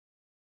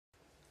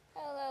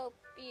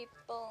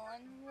people,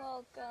 and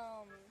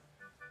welcome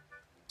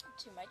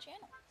to my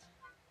channel.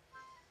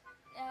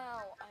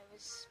 Now, I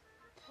was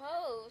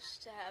supposed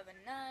to have a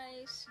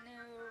nice,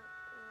 new,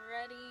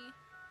 ready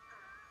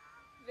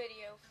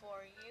video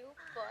for you,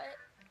 but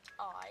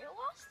I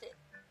lost it.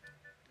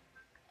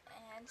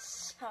 And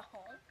so,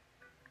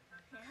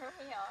 here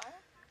we are,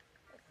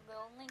 with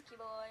little Linky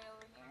Boy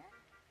over here.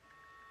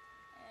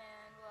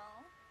 And,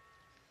 well,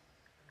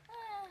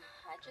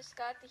 I just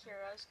got the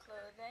hero's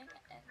clothing,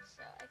 and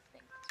so I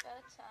think it's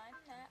about time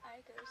that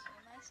I go see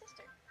my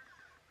sister.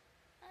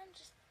 I'm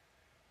just,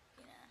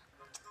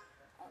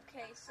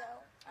 okay, so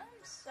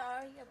I'm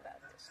sorry about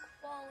this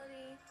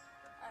quality.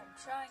 I'm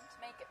trying to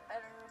make it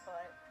better,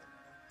 but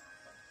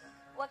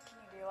what can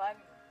you do? I'm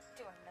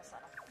doing this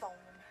on a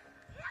phone,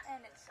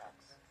 and it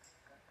sucks.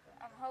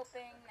 I'm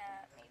hoping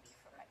that maybe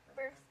for my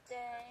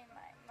birthday,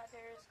 my mother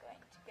is going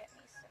to get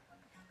me some,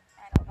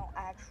 I don't know,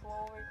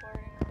 actual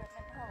recording equipment.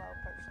 Hello,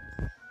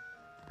 person.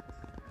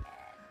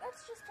 And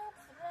let's just hope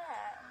for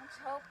that. Let's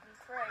hope and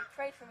pray.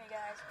 Pray for me,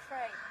 guys.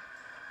 Pray.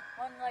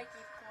 One like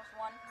equals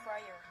one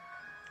prayer.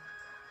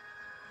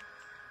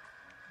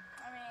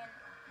 I mean,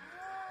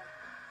 I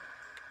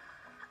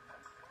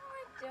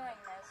like doing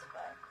this,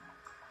 but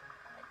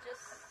it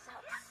just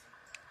sucks.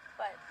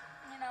 But,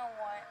 you know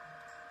what?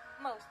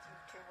 Most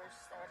YouTubers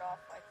start off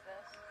like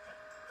this.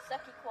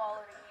 Sucky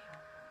quality,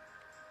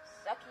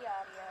 sucky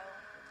audio,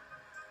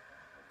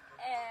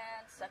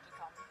 and sucky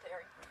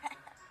commentary.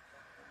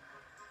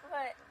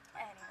 But,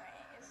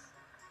 anyways,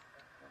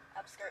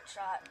 upskirt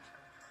shot.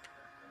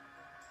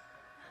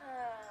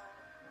 I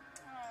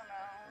don't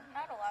know.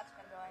 Not a lot's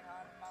been going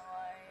on in my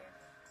life.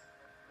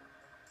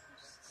 I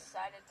just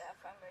decided that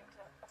if I'm going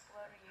to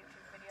upload a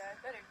YouTube video, I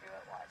better do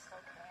it while I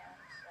still can,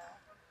 so.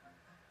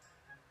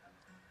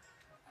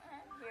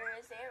 And here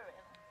is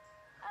Ariel.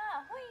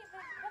 Ah, hoi,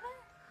 big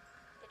brother.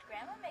 Did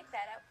Grandma make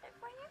that outfit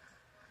for you?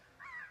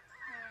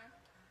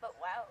 But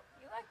wow,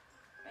 you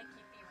make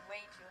you be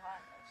way too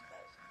hot in those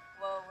clothes.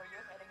 Whoa, were you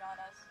hitting on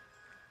us?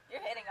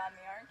 You're hitting on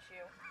me, aren't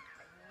you?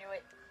 I knew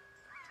it.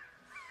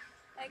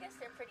 I guess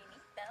they're pretty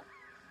neat, though.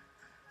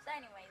 So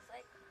anyways,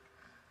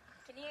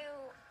 can you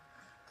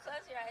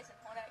close your eyes and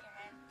hold out your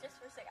hand just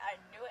for a second? I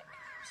knew it.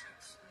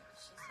 She's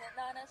hitting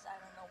on us. I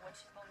don't know what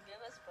she's going to give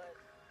us, but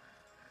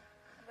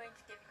I'm going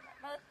to give you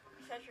my most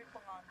treasured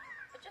belonging.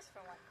 But just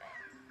for one day.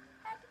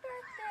 Happy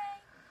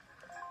birthday!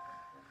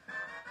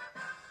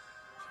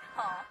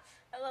 Aw,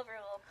 I love her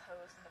little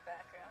pose in the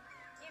background.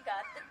 You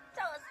got the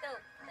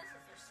telescope. This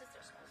is your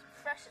sister's most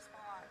precious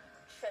belonging.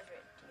 Treasure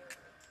it dearly.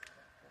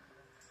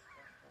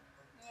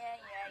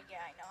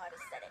 Yeah, I know how to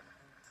set it.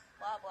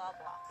 Blah, blah,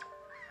 blah.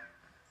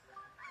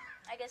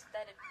 I guess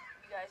that if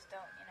you guys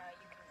don't, you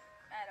can,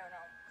 I don't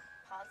know,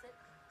 pause it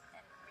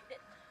and read it.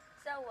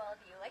 So, well,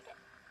 do you like it?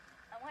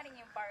 I'm letting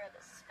you borrow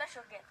this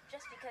special gift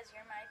just because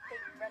you're my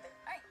big brother.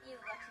 Aren't you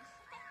lucky?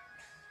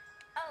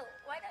 Oh,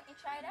 why don't you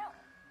try it out?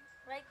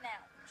 Right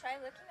now. Try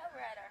looking over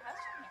at our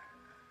house from here.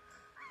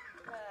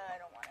 I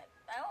don't want it.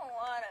 I don't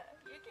want it.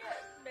 You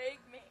can't make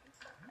me.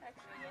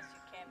 Actually, yes,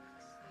 you can,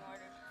 because in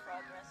order to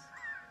progress,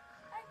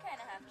 I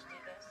kind of have to do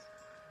this.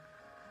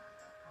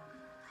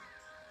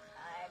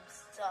 I'm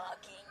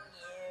stalking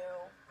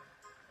you.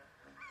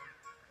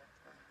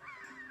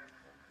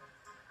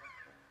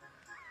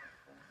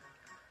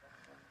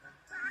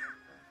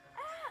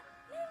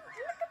 Link,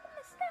 look up in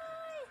the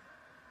sky.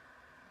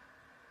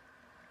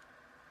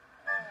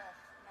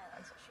 My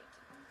legs are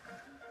shaky.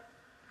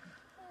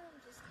 I'm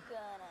just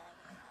gonna,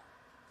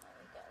 there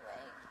we go.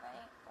 Wait.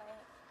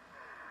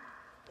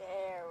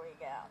 There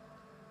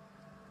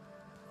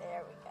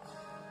we go.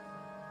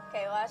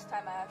 Okay, last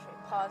time I actually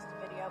paused the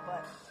video,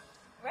 but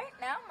right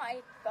now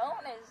my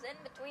phone is in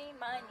between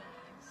my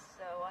knees,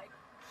 so I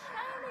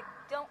kind of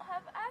don't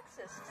have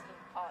access to the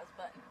pause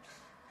button.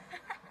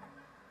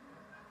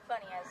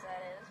 Funny as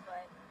that is,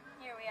 but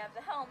here we have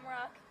the Helm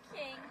Rock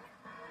King.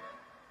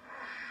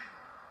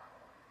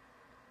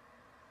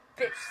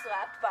 Bitch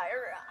slapped by a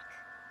rock.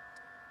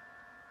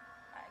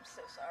 I'm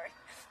so sorry.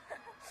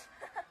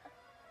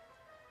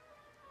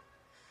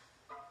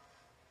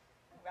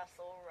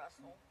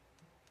 Russell.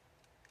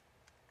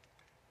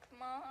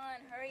 Come on,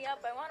 hurry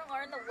up. I want to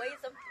learn the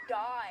ways of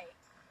die.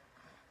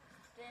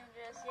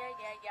 Dangerous.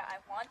 Yeah.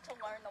 I want to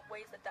learn the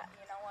ways of die.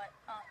 You know what?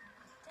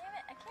 Damn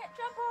it. I can't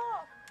jump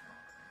off.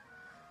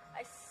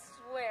 I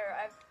swear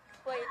I've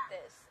played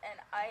this and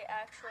I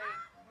actually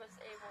was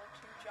able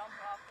to jump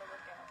off the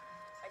lookout.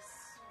 I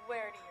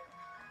swear to you.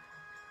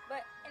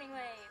 But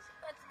anyways,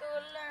 let's go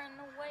learn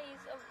the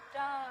ways of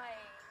die.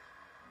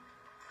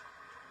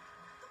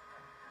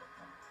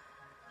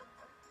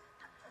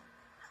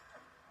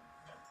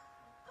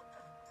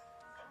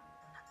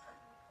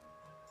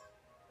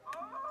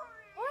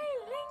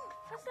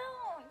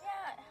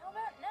 Yeah, how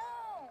about no?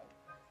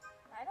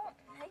 I don't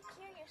like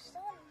you, you're so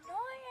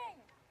annoying.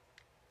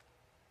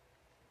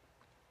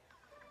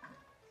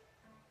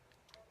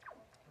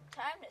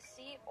 Time to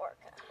see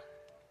Orca.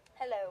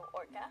 Hello,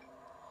 Orca.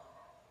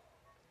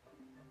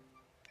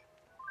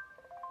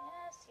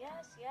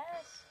 Yes.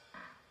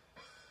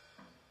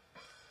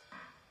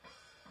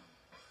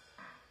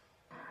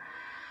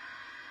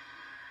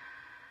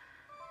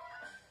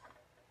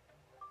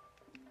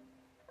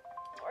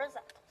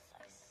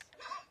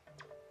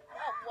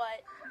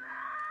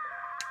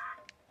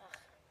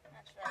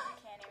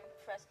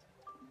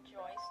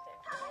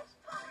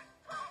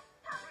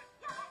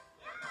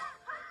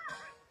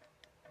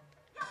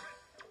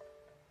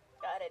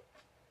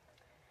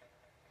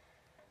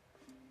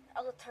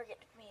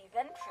 target me,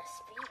 then press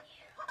B.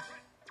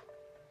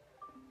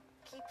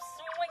 Keep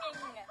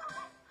swinging.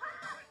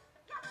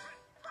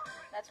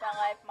 That's my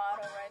life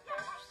motto right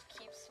there. Just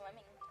keep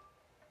swimming.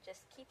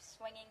 Just keep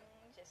swinging.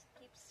 Just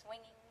keep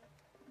swinging.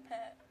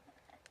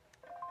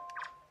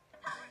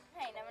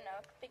 Hey, you never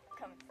know. It could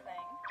become a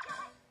thing.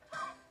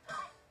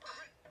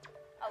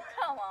 Oh,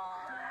 come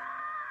on.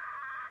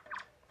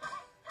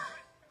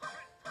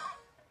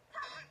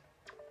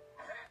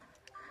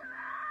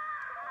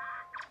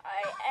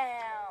 I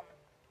am.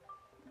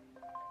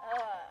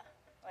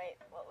 Wait,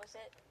 what was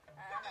it? I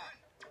don't know.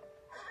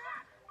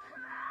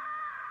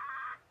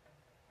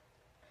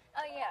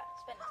 Oh yeah,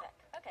 spin attack.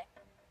 Okay.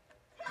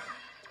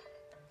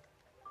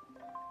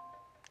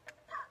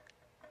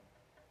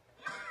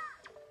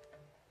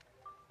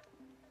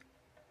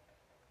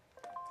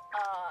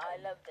 I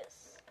love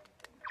this.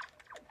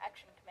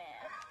 Action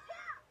command.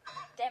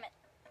 Damn it.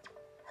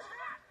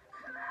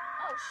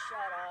 Oh,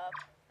 shut up.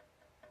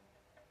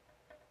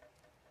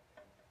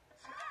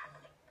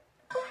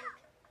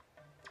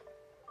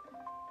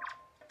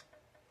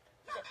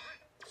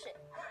 Shit.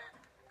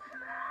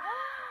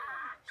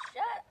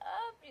 Shut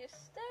up, you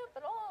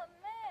stupid old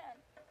man.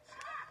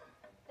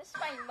 This is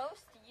my most